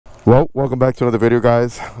Well, welcome back to another video,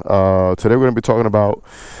 guys. Today we're going to be talking about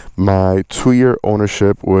my 2-year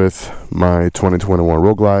ownership with my 2021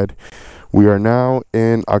 Road Glide. We are now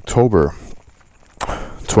in October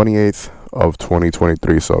 28th of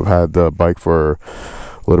 2023, so I've had the bike for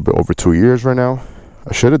a little bit over 2 years right now.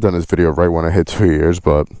 I should have done this video right when I hit 2 years,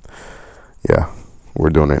 but yeah,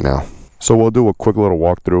 we're doing it now. So we'll do a quick little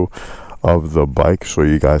walkthrough of the bike, show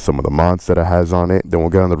you guys some of the mods that it has on it, then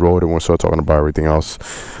we'll get on the road and we'll start talking about everything else.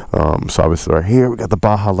 So obviously right here we got the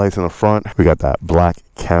Baja lights in the front, we got that black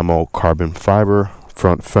camo carbon fiber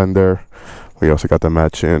front fender, we also got the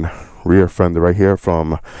matching rear fender right here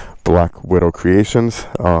from Black Widow Creations.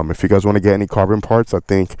 If you guys want to get any carbon parts, I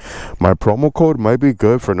think my promo code might be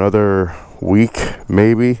good for another week,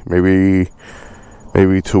 maybe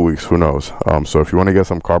 2 weeks, who knows. So if you want to get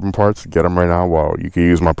some carbon parts, get them right now while you can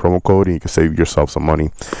use my promo code and you can save yourself some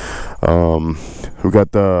money. We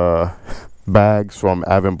got the bags from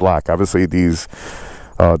Avon Black. Obviously these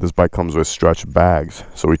this bike comes with stretch bags,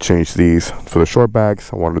 so we changed these for the short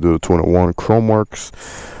bags. I wanted to do the 2-in-1 chrome works.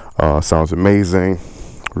 Sounds amazing.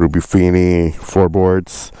 Ruby Feeney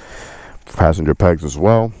floorboards, passenger pegs as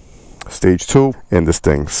well. Stage 2, and this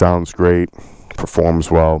thing sounds great, performs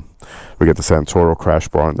well. We got the Santoro crash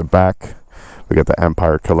bar on the back. We got the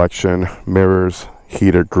Empire Collection mirrors,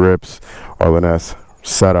 heater grips, RLNS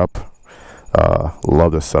setup.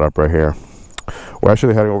 Love this setup right here. We're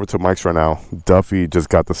actually heading over to Mike's right now. Duffy just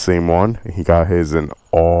got the same one. He got his in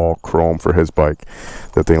all chrome for his bike.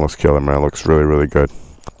 That thing looks killer, man. It looks really, really good.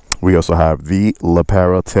 We also have the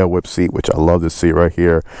Lepera tail whip seat, which I love to see right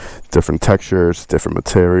here. Different textures, different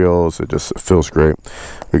materials. It just feels great.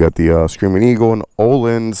 We got the Screaming Eagle and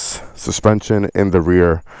Olin's suspension in the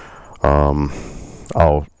rear.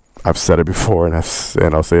 I've said it before and I'll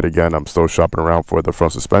say it again. I'm still shopping around for the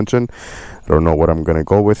front suspension. I don't know what I'm going to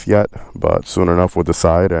go with yet, but soon enough we'll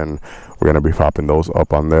decide, and we're going to be popping those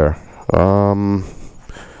up on there.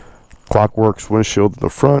 Clockworks windshield in the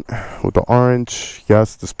front with the orange.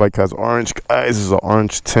 Yes, this bike has orange, guys. This is an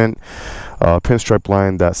orange tint. Pinstripe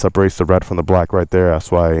line that separates the red from the black right there.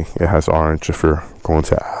 That's why it has orange, if you're going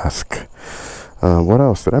to ask. What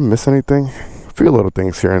else? Did I miss anything? A few little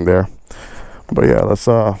things here and there. But yeah, let's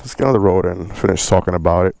get on the road and finish talking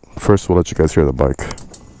about it. First, we'll let you guys hear the bike.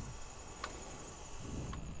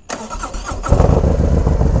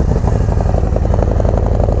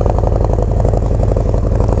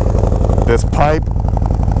 This pipe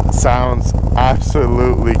sounds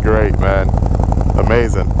absolutely great, man.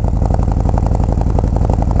 Amazing.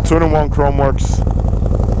 2-in-1 chrome works.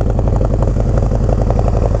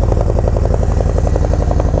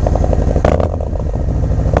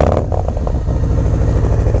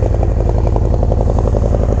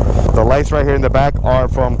 The lights right here in the back are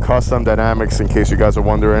from Custom Dynamics, in case you guys are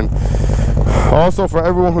wondering. Also, for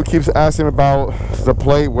everyone who keeps asking about the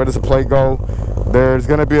plate, where does the plate go? There's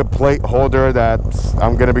going to be a plate holder that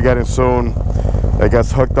I'm going to be getting soon. It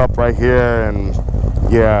gets hooked up right here, and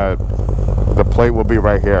yeah, the plate will be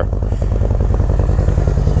right here.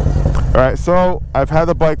 Alright, so I've had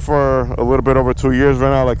the bike for a little bit over 2 years right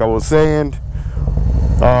now, like I was saying.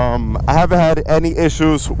 I haven't had any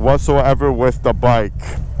issues whatsoever with the bike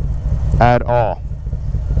at all.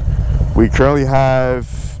 We currently have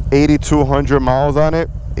 8,200 miles on it,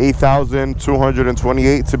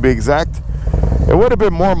 8,228 to be exact. It would have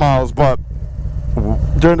been more miles, but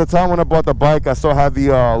during the time when I bought the bike, I still had the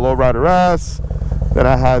Lowrider S, then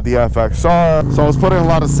I had the FXR, so I was putting a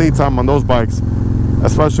lot of seat time on those bikes,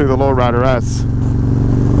 especially the Lowrider S.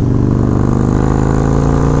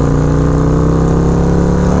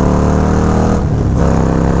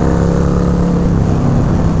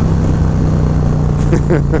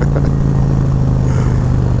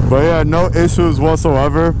 But yeah, no issues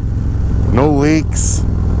whatsoever, no leaks.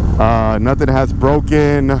 Nothing has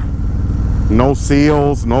broken, no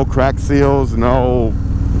seals, no crack seals, no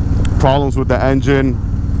problems with the engine.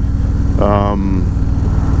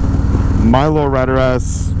 My Lowrider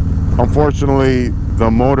S, unfortunately,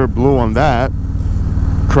 the motor blew on that.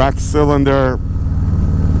 Cracked cylinder.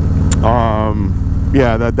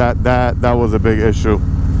 Yeah, that was a big issue.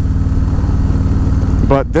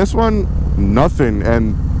 But this one, nothing.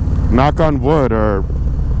 And knock on wood, or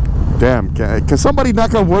damn, can somebody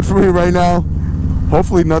knock on wood for me right now?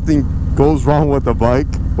 Hopefully nothing goes wrong with the bike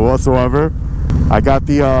whatsoever. I got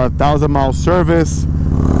the 1,000-mile service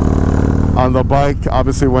on the bike,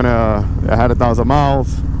 obviously when it had 1,000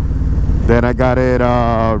 miles. Then I got it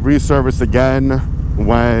reserviced again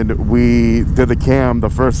when we did the cam the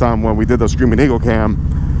first time, when we did the Screaming Eagle cam.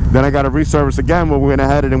 Then I got it reserviced again when we went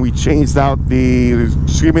ahead and we changed out the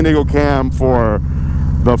Screaming Eagle cam for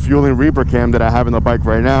the fueling reaper cam that I have in the bike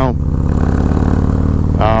right now.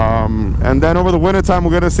 And then over the winter time,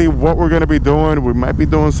 we're gonna see what we're gonna be doing. We might be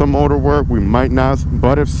doing some motor work, we might not,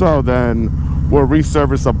 but if so, then we'll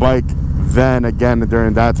resurface the bike then again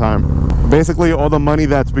during that time. Basically, all the money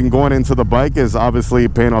that's been going into the bike is obviously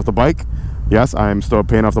paying off the bike. Yes, I'm still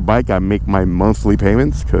paying off the bike. I make my monthly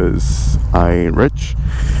payments because I ain't rich.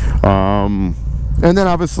 And then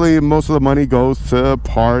obviously most of the money goes to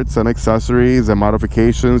parts and accessories and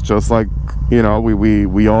modifications, just like, you know,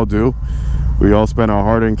 we all do. We all spend our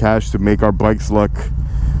hard-earned cash to make our bikes look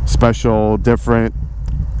special, different,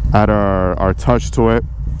 add our touch to it.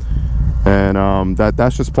 And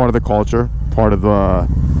that's just part of the culture, part of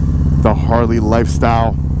the Harley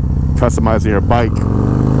lifestyle, customizing your bike.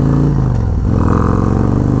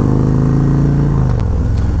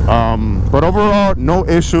 But overall, no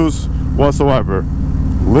issues whatsoever.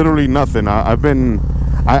 Literally nothing. I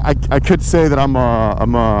could say that I'm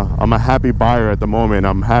a happy buyer at the moment.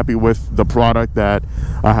 I'm happy with the product that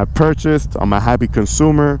I have purchased. I'm a happy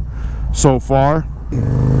consumer so far.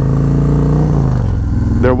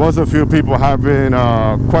 There was a few people having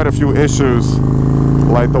quite a few issues,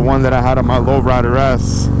 like the one that I had on my Lowrider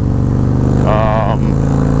S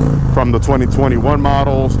from the 2021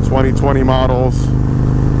 models, 2020 models,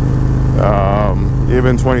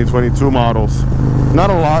 even 2022 models. Not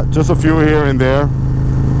a lot, just a few here and there.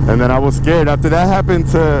 And then I was scared after that happened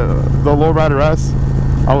to the Lowrider S.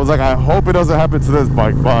 I was like, I hope it doesn't happen to this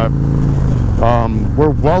bike. But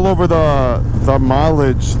we're well over the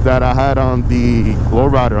mileage that I had on the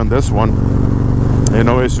Lowrider on this one, and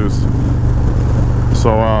no issues.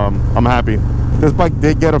 So I'm happy. This bike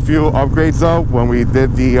did get a few upgrades though when we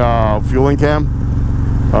did the fueling cam.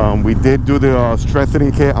 We did do the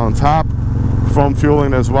strengthening kit on top from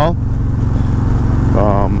fueling as well.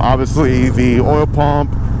 Obviously the oil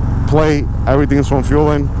pump, plate, everything's from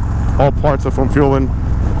fueling. All parts are from fueling.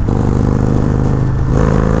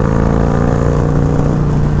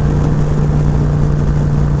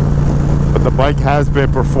 But the bike has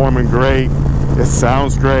been performing great. It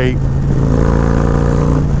sounds great.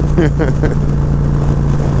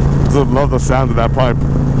 I love the sound of that pipe.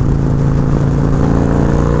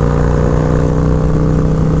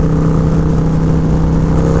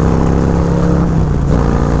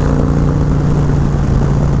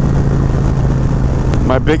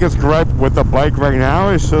 My biggest gripe with the bike right now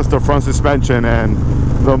is just the front suspension, and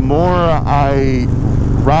the more I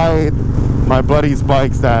ride my buddies'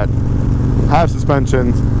 bikes that have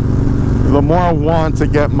suspensions, the more I want to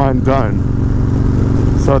get mine done.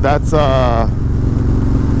 So that's the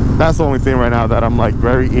only thing right now that I'm like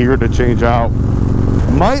very eager to change out.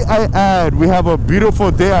 Might I add, we have a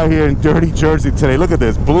beautiful day out here in dirty Jersey today. Look at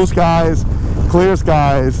this, blue skies, clear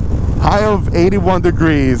skies, high of 81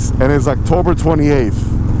 degrees, and it's October 28th.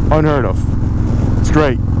 Unheard of. It's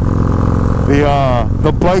great.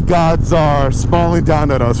 The bike gods are smiling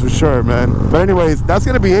down at us for sure, man. But anyways, that's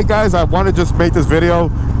gonna be it, guys. I want to just make this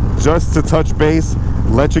video just to touch base,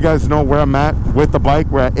 let you guys know where I'm at with the bike.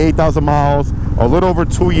 We're at 8,000 miles, a little over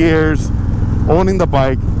 2 years owning the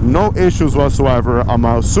bike, no issues whatsoever. I'm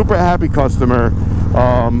a super happy customer.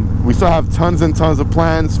 We still have tons and tons of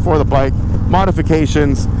plans for the bike,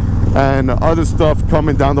 modifications and other stuff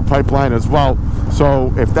coming down the pipeline as well.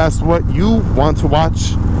 So if that's what you want to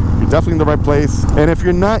watch, you're definitely in the right place. And if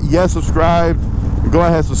you're not yet subscribed, go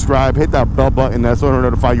ahead, subscribe, hit that bell button. That's going to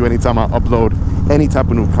notify you anytime I upload any type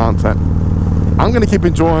of new content. I'm going to keep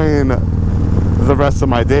enjoying the rest of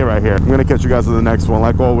my day right here. I'm going to catch you guys in the next one.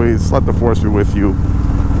 Like always, let the force be with you.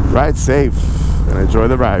 Ride safe and enjoy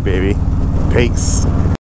the ride, baby. Peace.